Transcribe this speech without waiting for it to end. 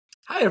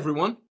Hi,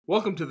 everyone.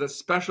 Welcome to this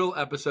special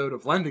episode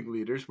of Lending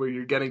Leaders, where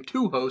you're getting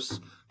two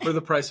hosts for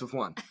the price of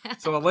one.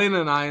 So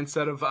Alayna and I,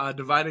 instead of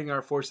dividing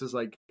our forces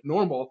like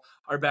normal,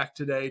 are back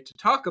today to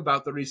talk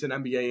about the recent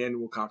MBA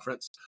Annual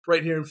Conference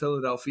right here in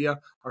Philadelphia,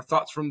 our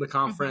thoughts from the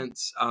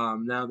conference,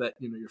 now that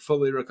you're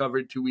fully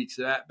recovered 2 weeks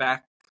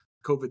back,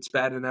 COVID's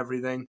bad and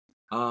everything,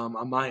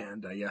 on my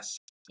end, I guess.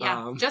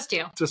 Yeah, just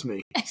you. Just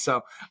me.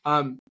 So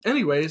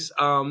anyways,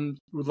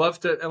 would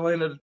love to,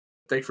 Alayna,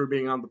 thanks for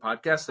being on the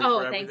podcast. Thanks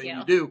for everything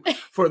you do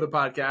for the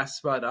podcast.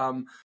 But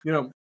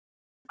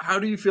how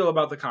do you feel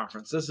about the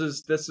conference? This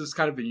is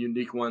kind of a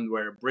unique one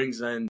where it brings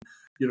in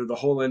the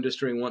whole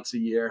industry once a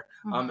year.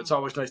 It's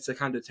always nice to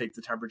kind of take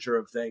the temperature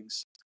of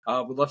things.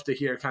 Would love to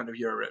hear kind of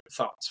your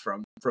thoughts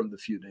from the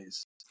few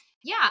days.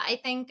 Yeah, I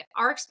think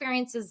our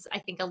experience is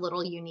a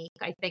little unique.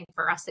 I think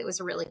for us it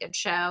was a really good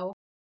show.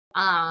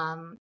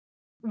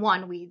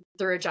 One, we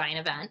threw a giant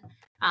event.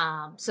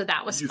 So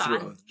that was fun.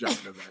 Threw a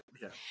giant event,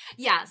 yeah.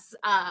 Yes.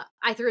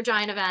 I threw a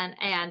giant event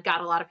and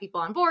got a lot of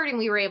people on board, and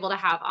we were able to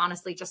have,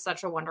 honestly, just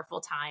such a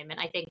wonderful time. And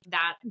I think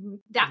that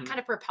kind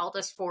of propelled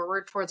us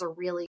forward towards a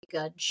really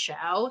good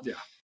show. Yeah.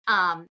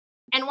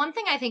 And one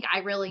thing I think I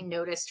really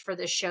noticed for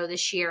this show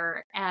this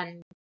year,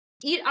 and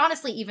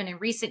honestly, even in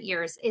recent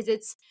years, is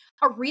it's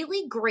a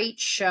really great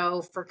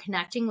show for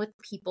connecting with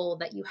people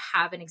that you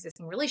have an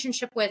existing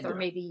relationship with, or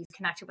maybe you've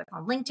connected with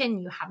on LinkedIn,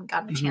 you haven't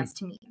gotten a chance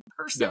to meet in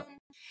person. Yeah.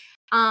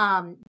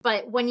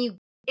 But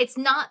it's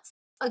not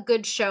a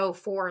good show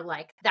for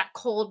like that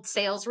cold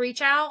sales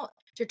reach out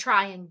to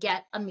try and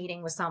get a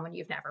meeting with someone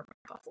you've never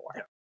met before.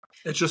 Yeah.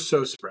 It's just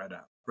so spread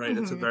out, right?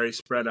 It's a very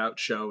spread out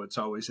show. It's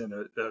always in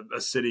a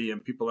city,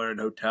 and people are in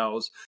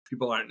hotels.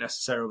 People aren't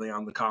necessarily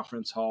on the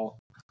conference hall.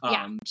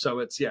 So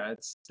it's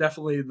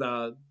definitely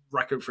the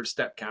record for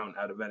step count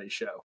out of any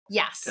show.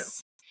 Yes. Yeah.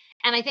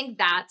 And I think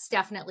that's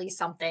definitely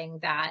something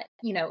that,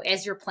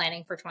 as you're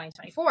planning for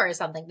 2024 is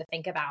something to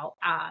think about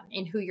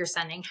in who you're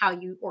sending, how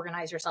you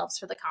organize yourselves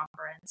for the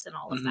conference and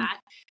all of that.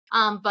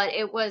 But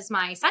it was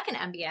my second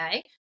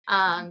MBA.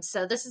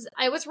 So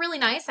it was really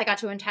nice. I got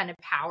to attend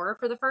Empower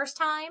for the first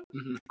time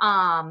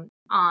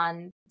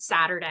on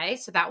Saturday.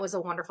 So that was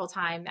a wonderful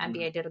time.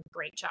 MBA did a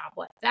great job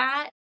with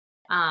that.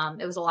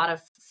 It was a lot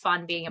of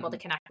fun being able to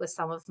connect with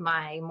some of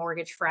my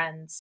mortgage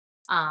friends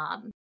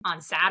on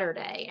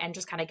Saturday and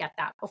just kind of get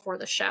that before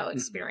the show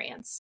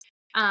experience.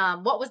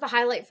 What was the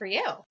highlight for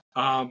you?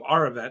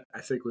 Our event,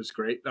 I think, was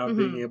great.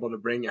 Being able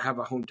to have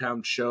a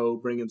hometown show,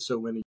 bring in so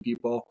many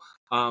people,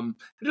 and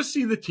just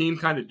see the team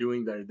kind of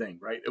doing their thing,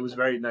 right? It was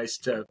very nice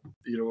to,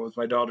 it was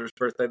my daughter's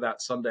birthday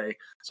that Sunday.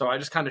 So I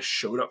just kind of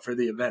showed up for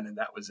the event, and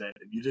that was it.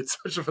 And you did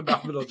such a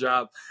phenomenal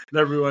job. And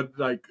everyone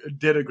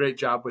did a great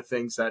job with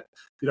things that,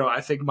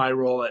 I think my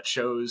role at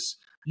shows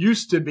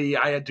used to be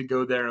I had to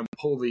go there and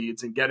pull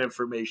leads and get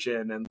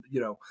information, and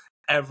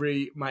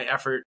my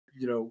effort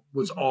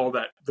was all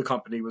that the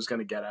company was going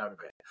to get out of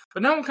it.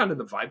 But now I'm kind of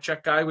the vibe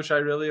check guy, which I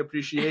really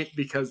appreciate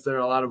because there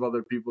are a lot of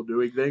other people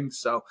doing things.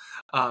 So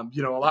a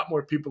lot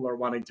more people are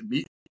wanting to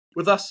meet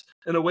with us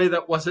in a way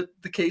that wasn't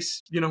the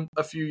case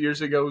a few years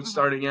ago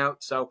starting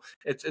out. So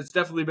it's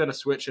definitely been a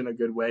switch in a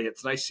good way.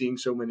 It's nice seeing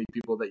so many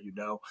people that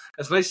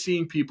it's nice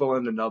seeing people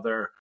in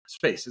another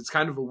space. It's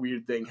kind of a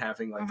weird thing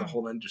having the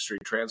whole industry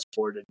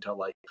transported to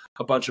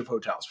a bunch of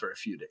hotels for a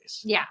few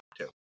days. Yeah.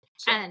 Too.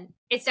 So. And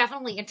it's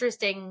definitely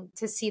interesting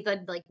to see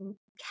the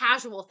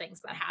casual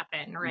things that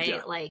happen, right?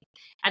 Yeah.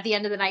 At the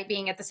end of the night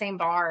being at the same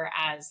bar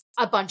as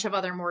a bunch of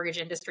other mortgage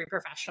industry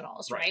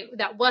professionals, right?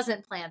 That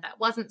wasn't planned, that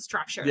wasn't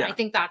structured. Yeah. I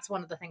think that's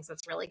one of the things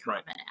that's really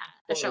common at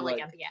a show like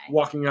MBA.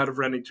 Walking out of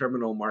Reading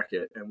Terminal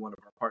Market, and one of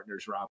our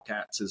partners, Rob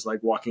Katz, is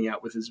walking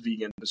out with his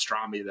vegan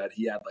pastrami that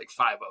he had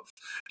 5 of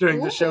during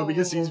the show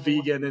because he's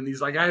vegan, and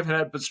he's I haven't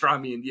had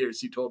pastrami in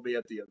years. He told me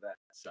at the event.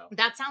 So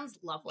that sounds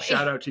lovely.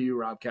 Shout out to you,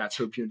 Rob Katz.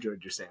 Hope you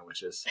enjoyed your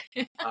sandwiches.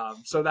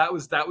 So that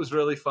was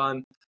really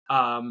fun.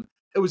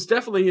 It was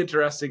definitely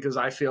interesting because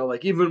I feel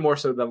even more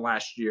so than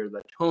last year,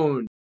 the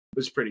tone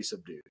was pretty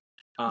subdued.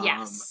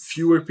 Yes.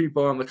 Fewer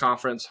people in the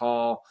conference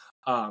hall.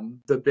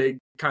 The big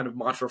kind of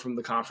mantra from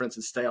the conference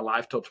is stay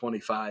alive till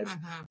 25.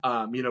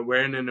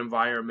 We're in an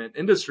environment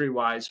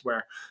industry-wise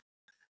where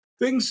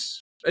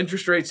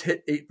interest rates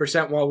hit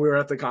 8% while we were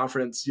at the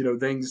conference.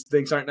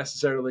 Things aren't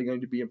necessarily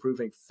going to be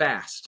improving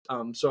fast.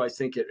 So I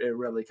think it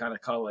really kind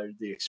of colored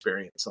the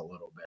experience a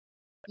little bit.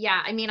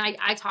 Yeah. I mean,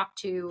 I talked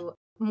to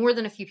more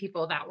than a few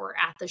people that were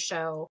at the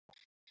show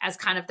as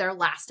kind of their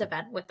last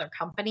event with their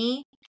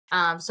company.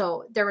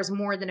 So there was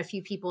more than a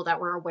few people that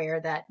were aware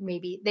that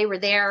maybe they were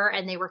there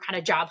and they were kind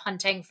of job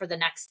hunting for the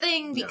next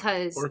thing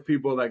because... Or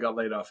people that got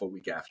laid off a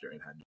week after and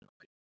had no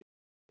idea.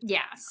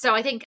 Yeah. So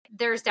I think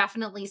there's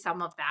definitely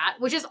some of that,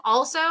 which is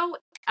also,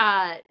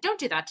 don't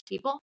do that to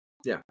people.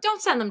 Yeah.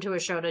 Don't send them to a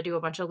show to do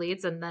a bunch of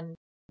leads and then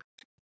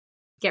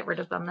get rid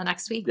of them the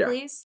next week,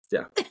 please.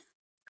 Yeah.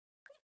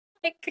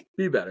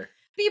 Be better.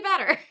 Be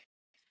better.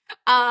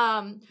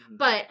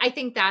 But I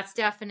think that's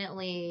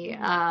definitely,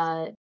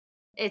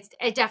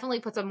 it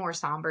definitely puts a more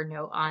somber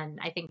note on,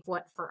 I think,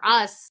 what for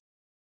us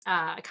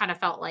I kind of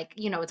felt like,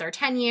 it's our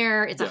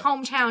 10-year, it's a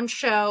hometown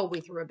show.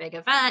 We threw a big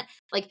event.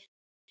 Like,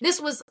 this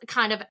was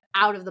kind of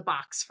out of the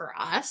box for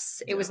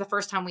us. It was the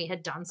first time we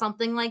had done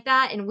something like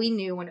that. And we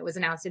knew when it was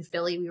announced in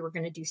Philly, we were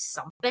going to do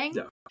something.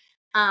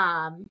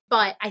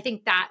 But I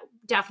think that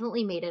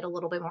definitely made it a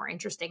little bit more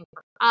interesting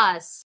for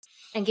us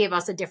and gave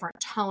us a different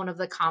tone of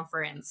the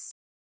conference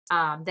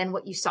than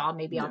what you saw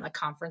maybe on the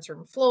conference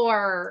room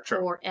floor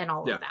and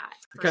all of that.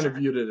 I kind of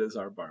viewed it as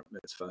our bar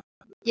mitzvah.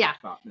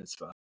 Bat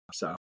mitzvah.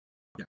 So,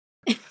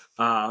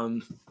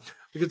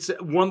 we could say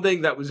one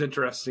thing that was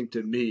interesting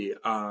to me,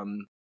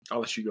 I'll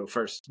let you go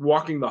first.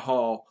 Walking the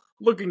hall,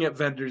 looking at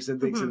vendors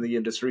and things in the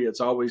industry, it's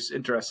always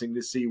interesting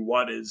to see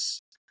what is,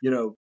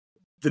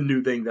 the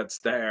new thing that's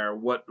there.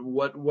 What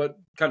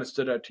kind of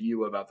stood out to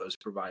you about those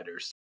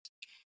providers?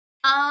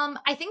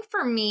 I think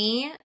for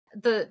me,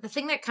 the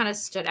thing that kind of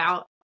stood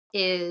out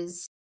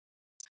is,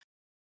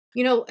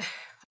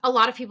 a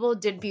lot of people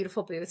did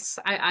beautiful booths.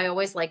 I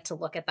always like to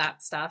look at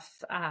that stuff.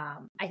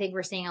 I think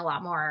we're seeing a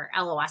lot more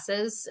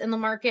LOSs in the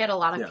market, a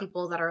lot of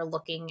people that are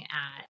looking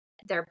at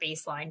their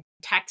baseline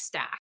tech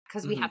stack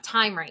because we have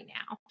time right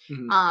now.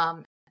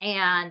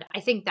 And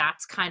I think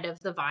that's kind of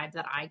the vibe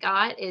that I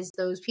got is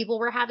those people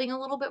were having a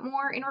little bit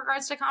more in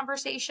regards to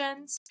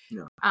conversations.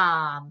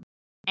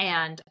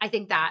 And I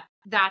think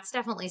that's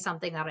definitely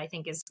something that I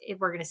think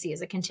we're going to see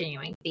as a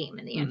continuing theme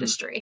in the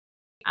industry.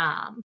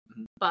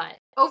 But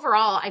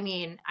overall, I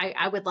mean,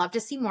 I would love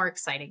to see more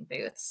exciting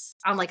booths.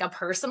 On like a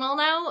personal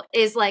note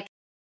is like,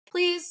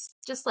 please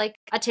just like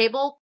a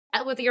table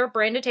with your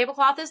branded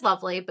tablecloth is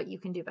lovely, but you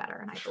can do better.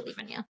 And I believe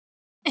in you.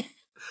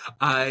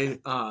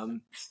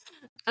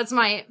 That's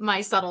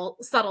my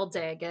subtle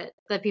dig at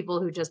the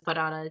people who just put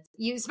on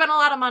you spent a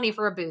lot of money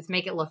for a booth,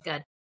 make it look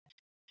good.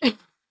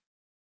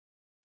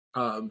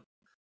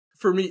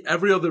 For me,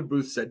 every other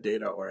booth said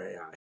data or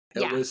AI.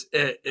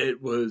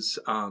 It was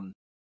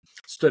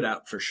stood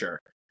out for sure.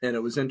 And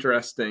it was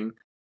interesting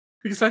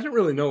because I didn't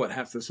really know what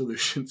half the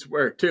solutions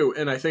were too.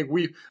 And I think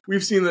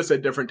we've seen this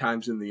at different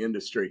times in the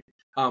industry,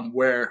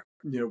 where,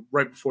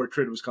 right before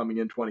TRID was coming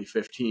in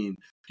 2015,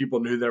 people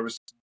knew there was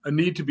a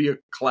need to be a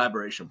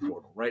collaboration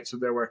portal, right? So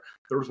there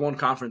was one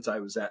conference I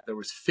was at, there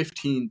was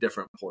 15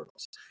 different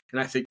portals. And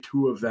I think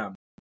 2 of them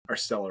are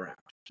still around.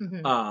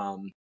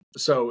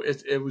 So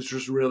it was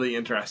just really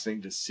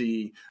interesting to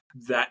see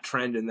that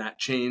trend and that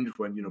change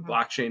when,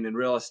 blockchain and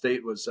real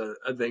estate was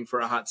a thing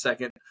for a hot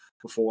second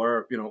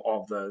before,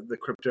 all the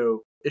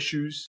crypto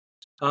issues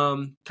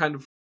kind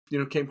of,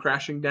 came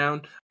crashing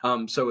down.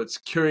 So it's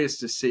curious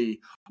to see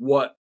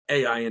what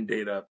AI and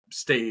data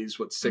stays,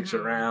 what sticks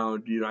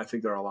around. I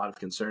think there are a lot of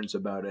concerns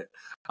about it.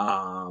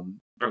 I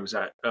was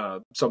at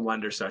some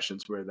lender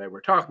sessions where they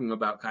were talking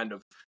about kind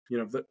of,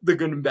 the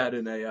good and bad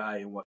in AI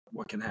and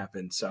what can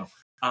happen. So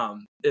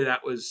that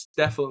was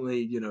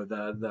definitely,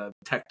 the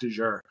tech du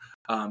jour.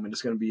 And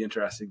it's going to be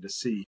interesting to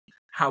see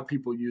how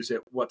people use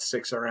it, what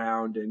sticks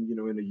around, and,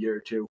 in a year or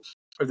two,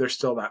 are there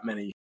still that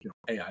many,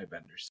 AI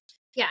vendors?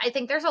 Yeah, I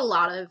think there's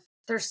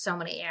so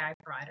many AI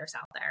providers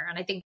out there. And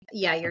I think,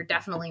 you're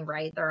definitely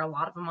right. There are a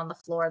lot of them on the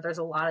floor. There's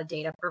a lot of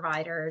data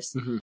providers.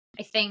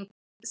 I think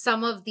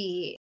some of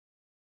the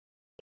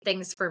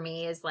things for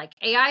me is like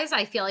AI is,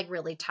 I feel like,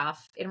 really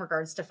tough in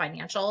regards to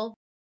financial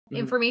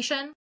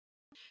information.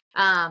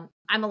 I'm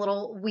a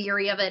little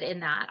weary of it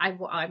in that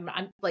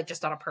I'm like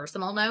just on a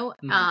personal note.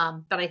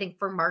 But I think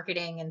for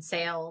marketing and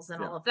sales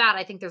and all of that,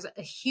 I think there's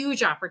a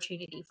huge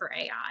opportunity for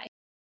AI.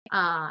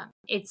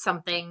 It's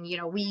something,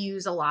 we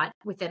use a lot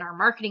within our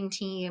marketing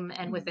team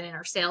and within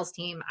our sales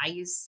team. I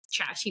use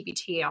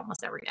ChatGPT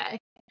almost every day,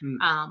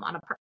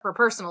 for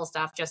personal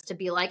stuff, just to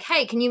be like,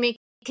 hey, can you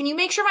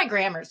make sure my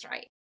grammar's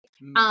right?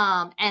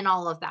 And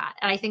all of that.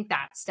 And I think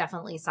that's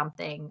definitely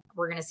something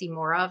we're going to see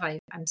more of.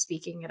 I'm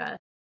speaking at a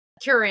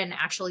Curin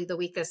actually the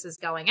week this is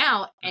going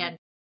out. And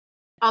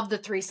of the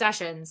 3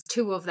 sessions,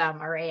 2 of them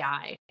are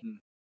AI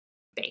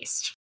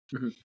based.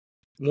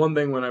 One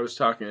thing when I was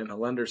talking in a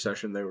lender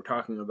session, they were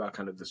talking about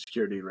kind of the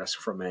security risk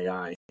from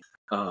AI.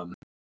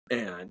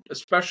 And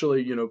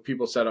especially,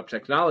 people set up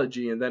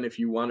technology, and then if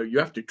you want to, you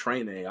have to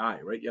train AI,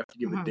 right? You have to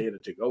give it data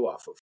to go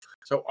off of.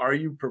 So are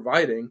you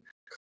providing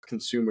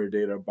consumer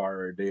data,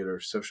 borrower data,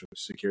 social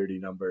security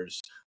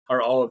numbers?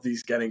 Are all of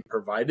these getting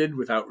provided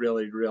without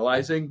really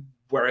realizing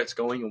where it's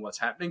going and what's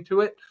happening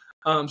to it?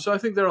 So I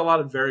think there are a lot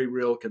of very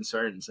real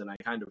concerns, and I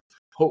kind of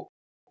hope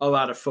a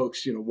lot of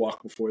folks,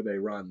 walk before they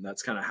run.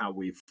 That's kind of how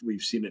we've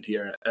seen it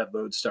here at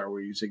LodeStar.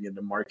 We're using it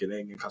into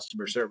marketing and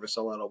customer service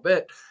a little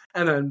bit,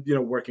 and then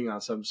working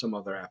on some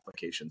other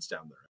applications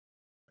down the road.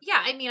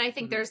 Yeah, I mean, I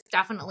think there's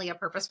definitely a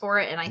purpose for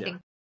it, and I think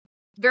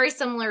very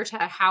similar to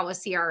how a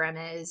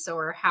CRM is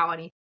or how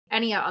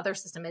any other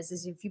system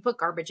is if you put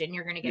garbage in,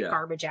 you're going to get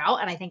garbage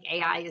out, and I think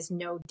AI is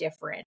no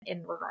different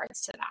in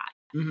regards to that.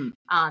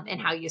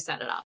 And how you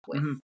set it up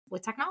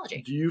with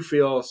technology. Do you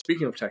feel,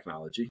 speaking of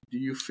technology,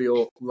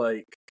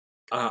 like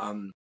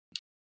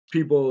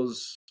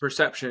people's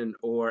perception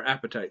or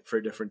appetite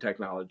for different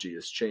technology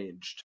has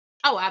changed?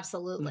 Oh,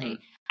 absolutely.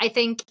 I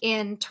think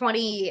in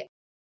the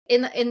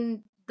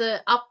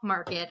the up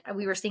market,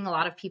 we were seeing a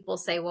lot of people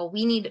say, well,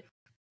 we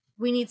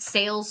need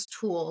sales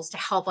tools to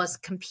help us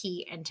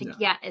compete and to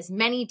get as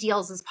many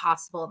deals as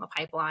possible in the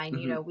pipeline.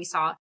 You know, we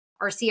saw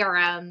our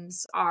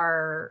CRMs,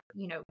 our,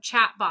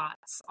 chat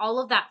bots,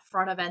 all of that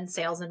front of end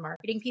sales and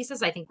marketing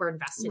pieces, I think we're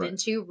invested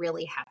into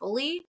really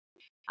heavily.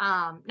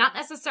 Not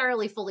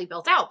necessarily fully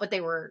built out, but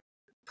they were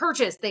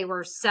purchased, they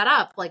were set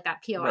up like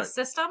that POS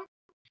system.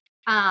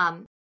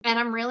 And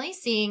I'm really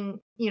seeing,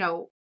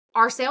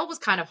 our sale was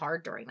kind of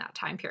hard during that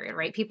time period,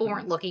 right? People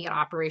weren't looking at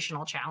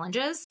operational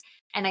challenges.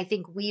 And I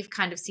think we've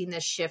kind of seen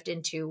this shift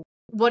into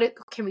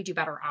can we do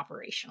better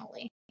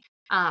operationally?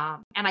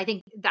 And I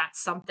think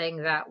that's something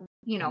that,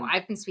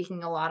 I've been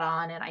speaking a lot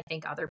on, and I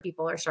think other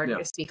people are starting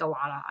to speak a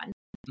lot on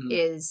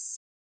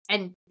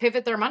and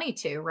pivot their money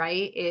to,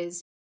 right?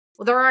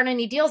 Well, there aren't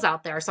any deals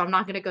out there, so I'm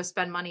not going to go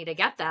spend money to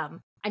get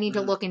them. I need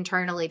to look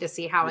internally to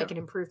see how I can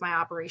improve my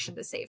operation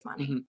to save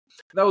money.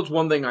 That was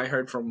one thing I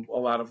heard from a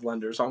lot of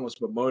lenders,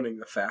 almost bemoaning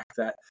the fact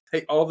that,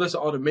 hey, all this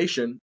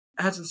automation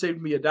hasn't saved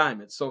me a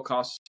dime. It still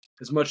costs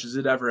as much as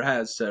it ever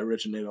has to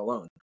originate a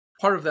loan.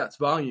 Part of that's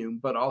volume,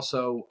 but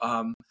also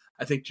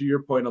I think to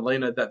your point,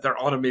 Alayna, that they're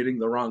automating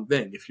the wrong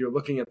thing. If you're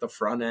looking at the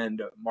front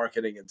end of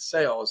marketing and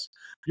sales,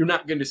 you're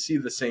not going to see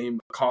the same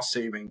cost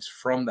savings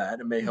from that.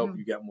 It may help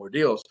you get more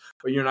deals,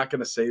 but you're not going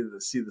to see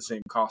the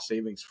same cost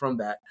savings from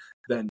that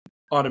than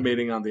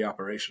automating on the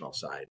operational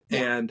side.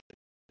 And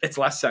it's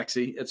less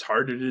sexy. It's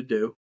harder to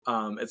do.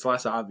 It's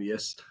less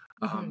obvious.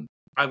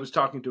 I was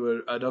talking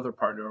to another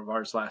partner of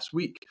ours last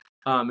week,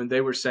 and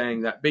they were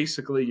saying that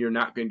basically you're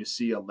not going to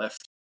see a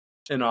lift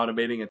in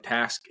automating a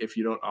task if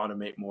you don't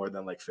automate more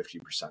than like 50%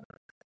 of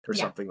it or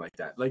something like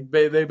that. Like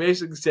they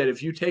basically said,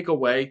 if you take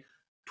away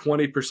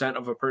 20%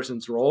 of a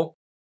person's role,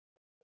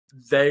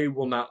 you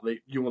will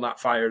not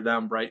fire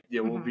them, right?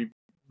 You will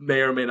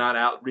may or may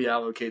not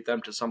reallocate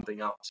them to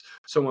something else.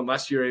 So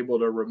unless you're able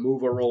to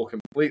remove a role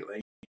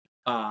completely,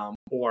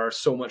 or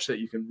so much that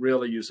you can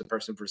really use a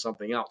person for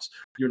something else,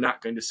 you're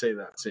not going to say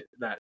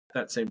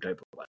that same type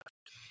of lift.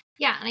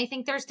 Yeah. And I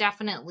think there's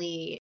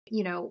definitely,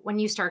 when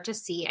you start to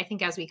see, I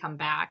think as we come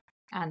back,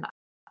 and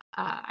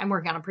I'm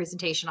working on a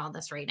presentation on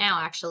this right now,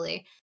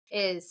 actually,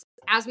 is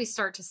as we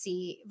start to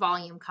see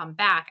volume come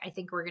back, I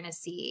think we're going to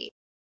see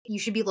you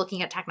should be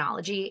looking at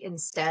technology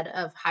instead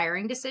of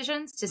hiring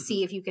decisions to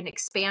see if you can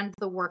expand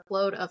the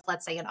workload of,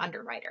 let's say, an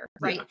underwriter,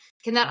 right? Yeah.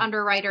 Can that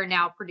underwriter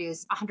now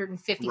produce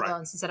 150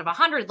 loans instead of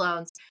 100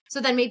 loans?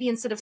 So then maybe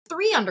instead of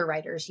 3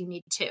 underwriters, you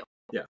need 2.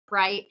 Yeah.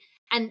 Right.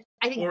 And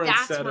I think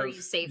that's where you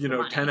save the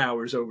money. 10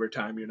 hours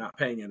overtime, you're not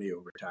paying any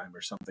overtime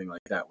or something like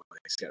that when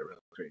things get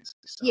really crazy.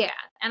 So. Yeah.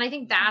 And I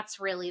think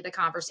that's really the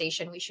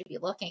conversation we should be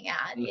looking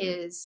at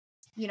is,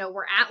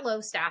 we're at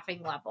low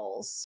staffing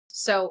levels.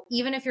 So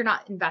even if you're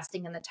not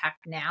investing in the tech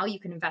now, you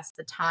can invest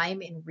the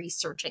time in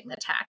researching the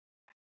tech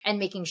and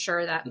making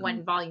sure that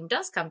when volume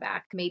does come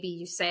back,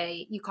 maybe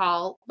you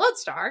call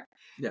LodeStar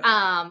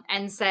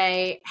and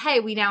say,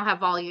 hey, we now have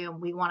volume.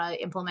 We want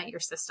to implement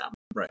your system.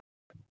 Right.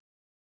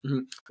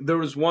 There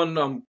was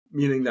one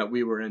meeting that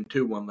we were in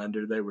too, one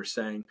lender, they were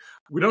saying,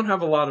 we don't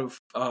have a lot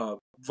of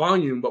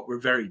volume, but we're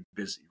very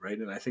busy, right?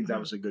 And I think that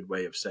was a good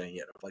way of saying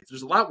it. Like,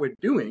 there's a lot we're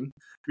doing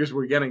because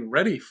we're getting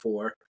ready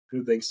for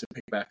new things to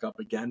pick back up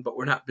again, but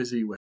we're not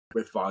busy with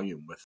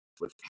volume,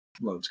 with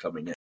loans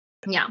coming in.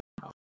 Yeah.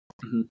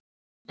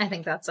 I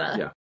think that's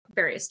a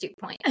very astute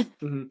point.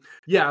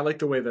 Yeah, I like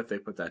the way that they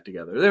put that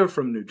together. They were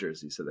from New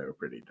Jersey, so they were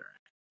pretty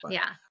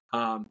direct.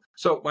 But,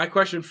 so my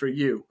question for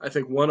you, I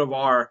think one of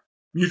our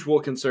mutual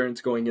concerns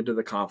going into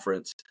the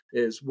conference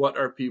is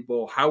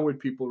how would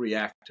people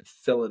react to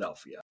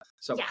Philadelphia?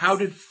 So how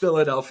did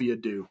Philadelphia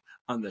do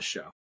on this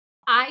show?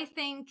 I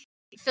think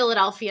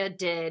Philadelphia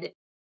did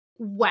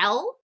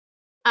well.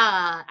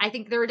 I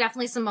think there were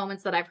definitely some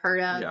moments that I've heard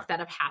of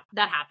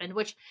that happened,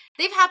 which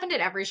they've happened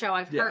at every show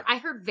I've heard. I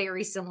heard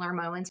very similar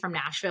moments from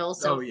Nashville.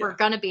 So if we're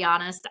going to be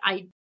honest,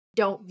 I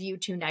don't view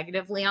too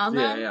negatively on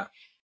them.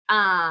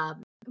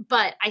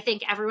 But I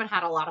think everyone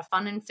had a lot of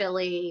fun in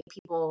Philly.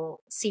 People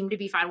seemed to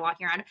be fine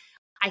walking around.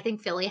 I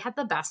think Philly had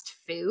the best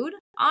food,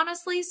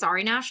 honestly.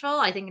 Sorry, Nashville.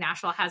 I think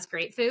Nashville has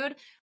great food.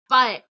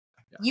 But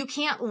you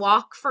can't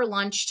walk for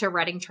lunch to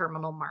Reading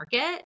Terminal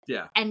Market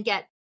and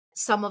get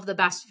some of the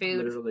best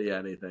food. Literally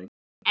anything.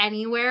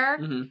 Anywhere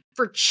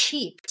for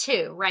cheap,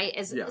 too, right?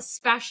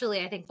 Especially,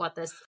 I think what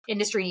this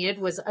industry needed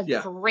was a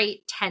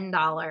great $10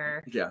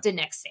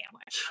 Danick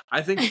sandwich.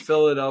 I think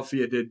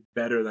Philadelphia did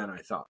better than I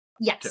thought.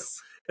 Yes. Too.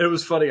 It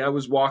was funny. I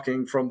was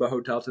walking from the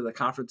hotel to the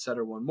conference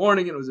center one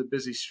morning, and it was a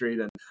busy street.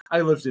 And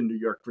I lived in New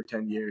York for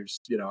 10 years.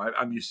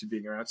 I'm used to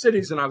being around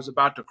cities, and I was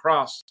about to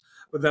cross.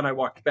 But then I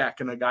walked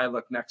back, and a guy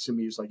looked next to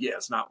me. He was like, yeah,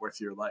 it's not worth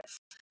your life.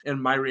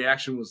 And my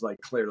reaction was like,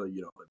 clearly,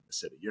 you don't live in the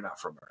city. You're not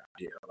from around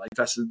here. Like,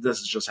 this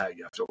is just how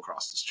you have to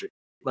cross the street.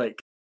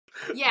 Like,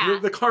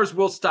 the cars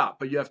will stop,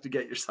 but you have to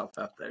get yourself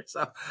out there.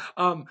 So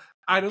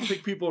I don't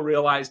think people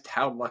realized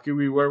how lucky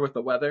we were with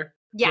the weather.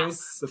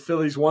 Yes. The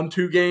Phillies won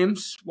 2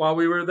 games while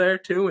we were there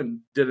too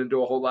and didn't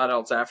do a whole lot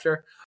else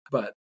after.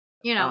 But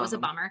it was a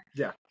bummer.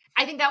 Yeah.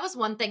 I think that was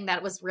one thing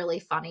that was really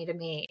funny to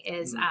me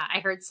is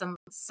I heard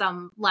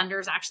some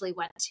lenders actually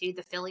went to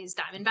the Phillies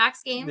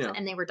Diamondbacks games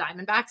and they were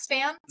Diamondbacks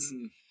fans.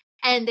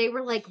 And they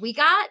were like, we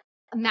got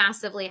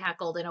massively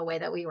heckled in a way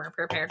that we weren't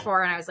prepared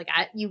for. And I was like,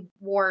 you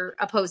wore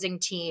opposing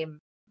team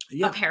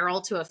apparel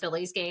to a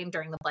Phillies game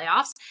during the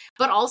playoffs.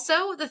 But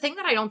also the thing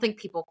that I don't think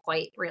people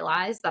quite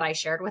realize that I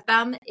shared with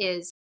them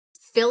is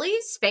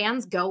Phillies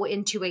fans go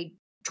into a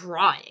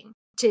drawing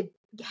to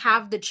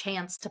have the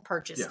chance to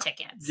purchase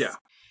tickets. Yeah.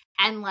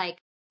 And like,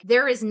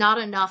 there is not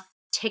enough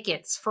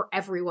tickets for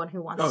everyone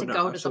who wants to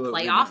go to the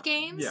playoff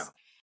games. Yeah.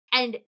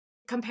 And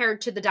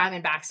compared to the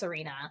Diamondbacks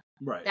arena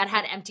that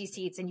had empty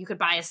seats and you could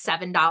buy a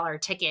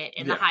 $7 ticket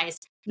in the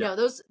highest. No,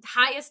 those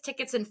highest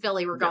tickets in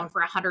Philly were going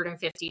for $150,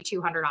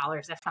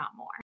 $200, if not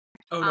more.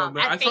 Oh, no,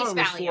 man. I thought it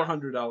was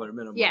 $400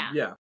 minimum. Yeah.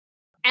 Yeah.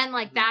 And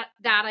like that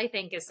I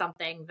think is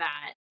something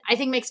that I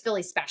think makes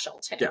Philly special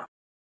too. Yeah.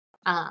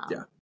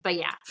 But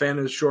yeah. Fan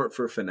is short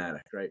for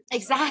fanatic, right?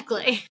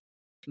 Exactly.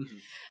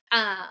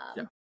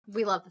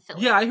 We love the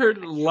Phillies. Yeah, I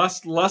heard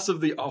less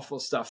of the awful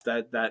stuff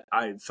that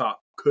I thought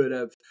could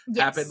have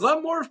happened. A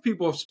lot more of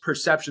people's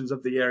perceptions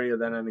of the area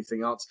than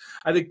anything else.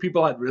 I think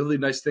people had really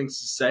nice things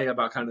to say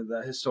about kind of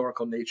the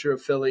historical nature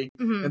of Philly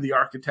and the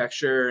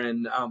architecture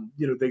and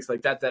things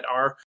like that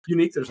are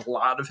unique. There's a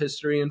lot of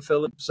history in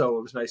Philly, so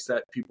it was nice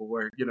that people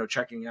were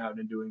checking out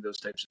and doing those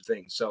types of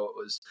things. So it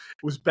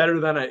was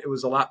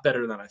a lot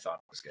better than I thought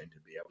it was going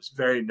to be. I was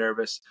very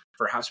nervous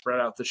for how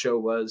spread out the show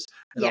was,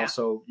 and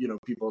also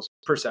people's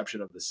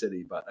perception of the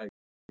city. But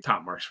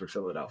top marks for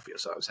Philadelphia,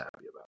 so I was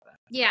happy about that.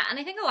 Yeah, and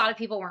I think a lot of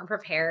people weren't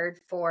prepared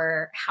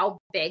for how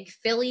big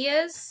Philly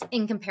is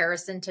in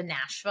comparison to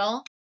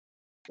Nashville.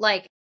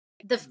 Like,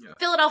 the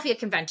Philadelphia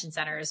Convention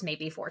Center is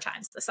maybe 4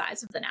 times the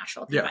size of the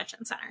Nashville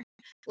Convention Center.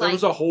 There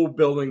was a whole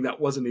building that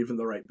wasn't even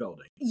the right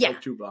building. Yeah.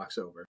 Like 2 blocks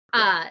over.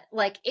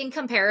 Like, in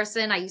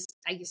comparison, I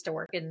used to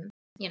work in,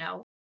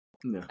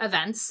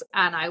 events,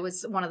 and I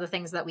was, one of the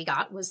things that we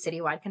got was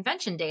citywide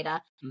convention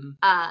data.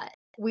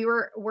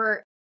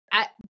 We're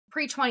at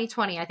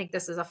pre-2020, I think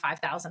this is a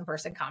 5,000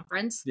 person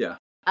conference. Yeah.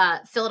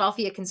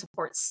 Philadelphia can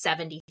support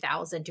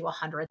 70,000 to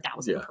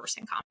 100,000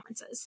 person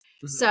conferences.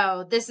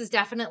 So this is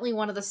definitely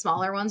one of the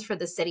smaller ones for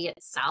the city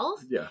itself.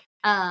 Yeah.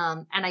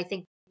 And I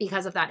think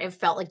because of that, it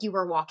felt like you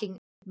were walking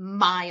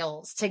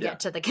miles to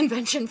get to the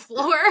convention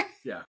floor.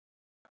 Yeah.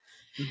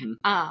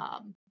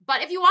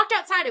 But if you walked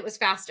outside, it was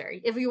faster.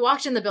 If you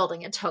walked in the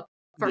building, it took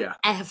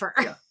forever.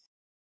 Yeah.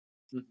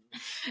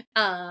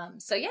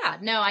 So yeah,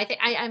 no, I think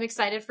I'm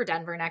excited for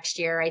Denver next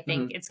year. I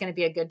think it's going to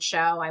be a good show.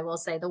 I will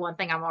say the one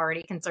thing I'm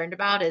already concerned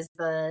about is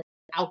the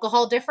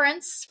alcohol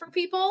difference for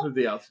people.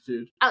 The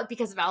altitude.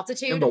 Because of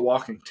altitude. And the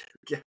walking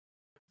too.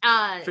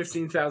 Yeah.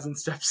 15,000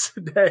 steps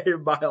a day,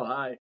 mile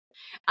high.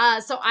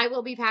 So I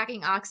will be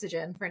packing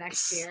oxygen for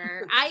next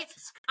year.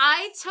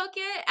 I took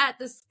it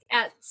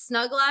at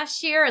Snug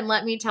last year, and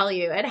let me tell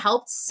you, it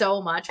helped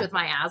so much with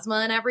my asthma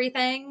and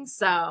everything.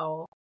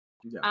 So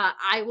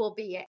I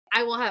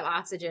will have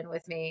oxygen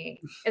with me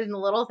in the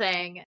little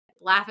thing.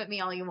 Laugh at me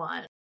all you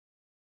want.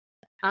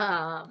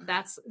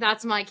 That's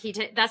my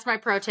that's my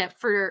pro tip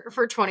for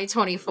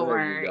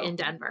 2024 in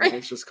Denver.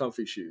 It's just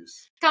comfy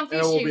shoes. Comfy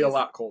shoes. It will be a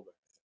lot colder.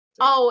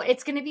 Oh,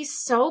 it's going to be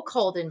so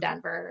cold in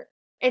Denver.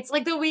 It's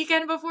like the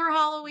weekend before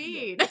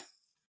Halloween.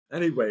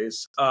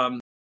 Anyways,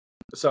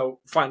 so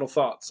final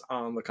thoughts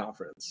on the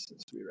conference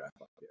as we wrap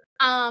up here.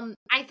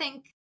 I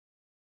think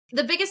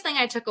the biggest thing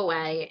I took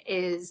away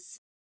is,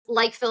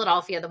 like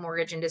Philadelphia, the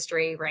mortgage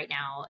industry right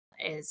now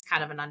is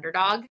kind of an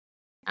underdog.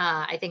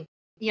 I think,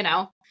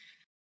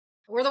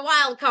 we're the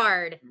wild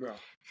card.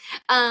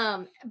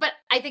 Yeah. But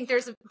I think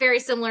there's a very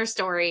similar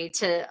story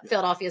to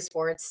Philadelphia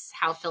sports,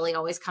 how Philly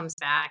always comes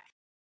back.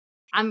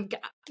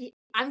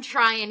 I'm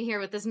trying here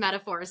with this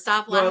metaphor.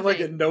 Stop laughing. No, like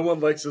it. No one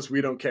likes us.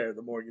 We don't care.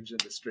 The mortgage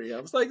industry. I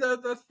was like,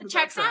 that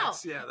checks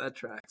out. Yeah, that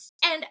tracks.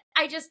 And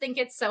I just think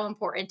it's so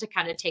important to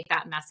kind of take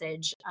that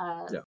message.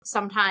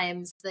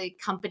 Sometimes the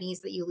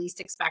companies that you least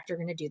expect are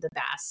going to do the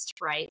best,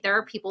 right? There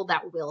are people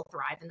that will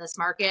thrive in this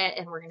market,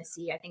 and we're going to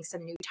see, I think,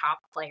 some new top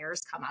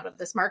players come out of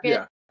this market.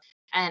 Yeah.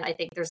 And I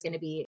think there's going to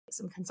be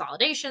some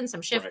consolidation,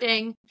 some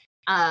shifting.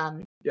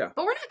 Right.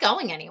 But we're not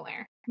going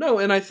anywhere. No,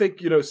 and I think,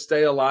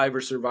 stay alive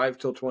or survive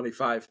till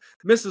 25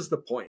 misses the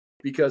point,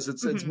 because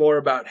it's more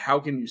about how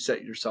can you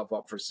set yourself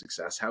up for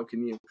success? How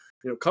can you,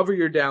 cover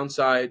your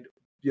downside,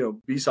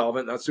 be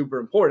solvent. That's super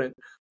important.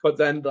 But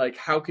then, like,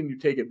 how can you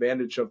take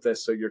advantage of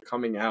this so you're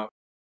coming out,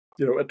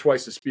 at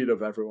twice the speed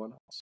of everyone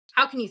else?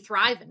 How can you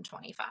thrive in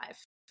 25,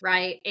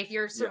 right? If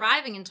you're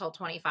surviving until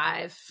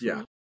 25.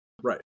 Yeah,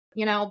 right.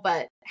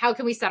 But how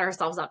can we set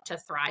ourselves up to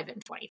thrive in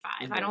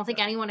 25? I don't think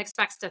anyone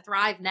expects to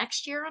thrive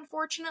next year,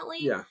 unfortunately.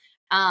 Yeah.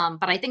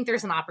 But I think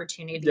there's an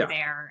opportunity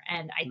there.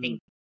 And I think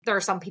there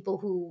are some people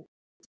who,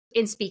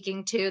 in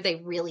speaking to, they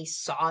really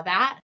saw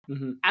that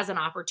as an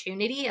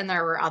opportunity. And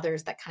there were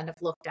others that kind of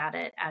looked at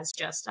it as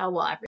just, oh,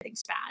 well,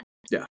 everything's bad.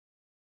 Yeah.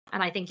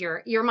 And I think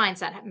your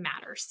mindset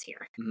matters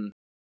here.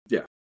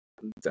 Yeah,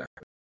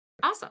 exactly.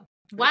 Awesome.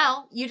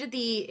 Well, you did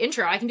the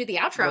intro. I can do the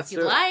outro if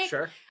you'd like.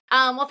 Sure.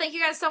 Well, thank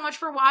you guys so much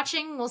for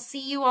watching. We'll see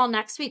you all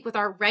next week with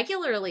our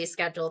regularly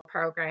scheduled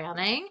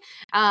programming.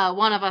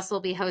 One of us will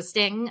be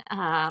hosting.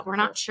 We're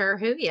not sure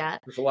who yet.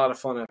 There's a lot of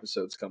fun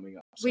episodes coming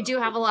up. We do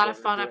have a lot of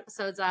fun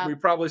episodes up. We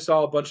probably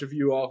saw a bunch of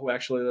you all who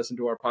actually listen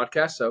to our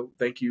podcast, so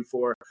thank you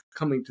for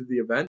coming to the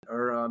event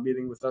or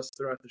meeting with us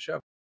throughout the show.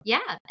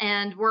 Yeah,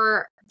 and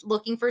we're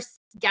looking for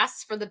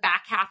guests for the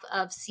back half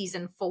of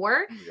season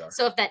 4.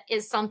 So if that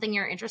is something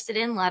you're interested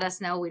in, let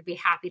us know. We'd be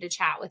happy to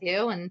chat with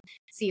you and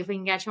see if we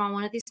can get you on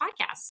one of these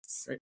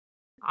podcasts. Great.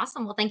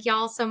 Awesome. Well, thank you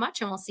all so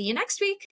much, and we'll see you next week.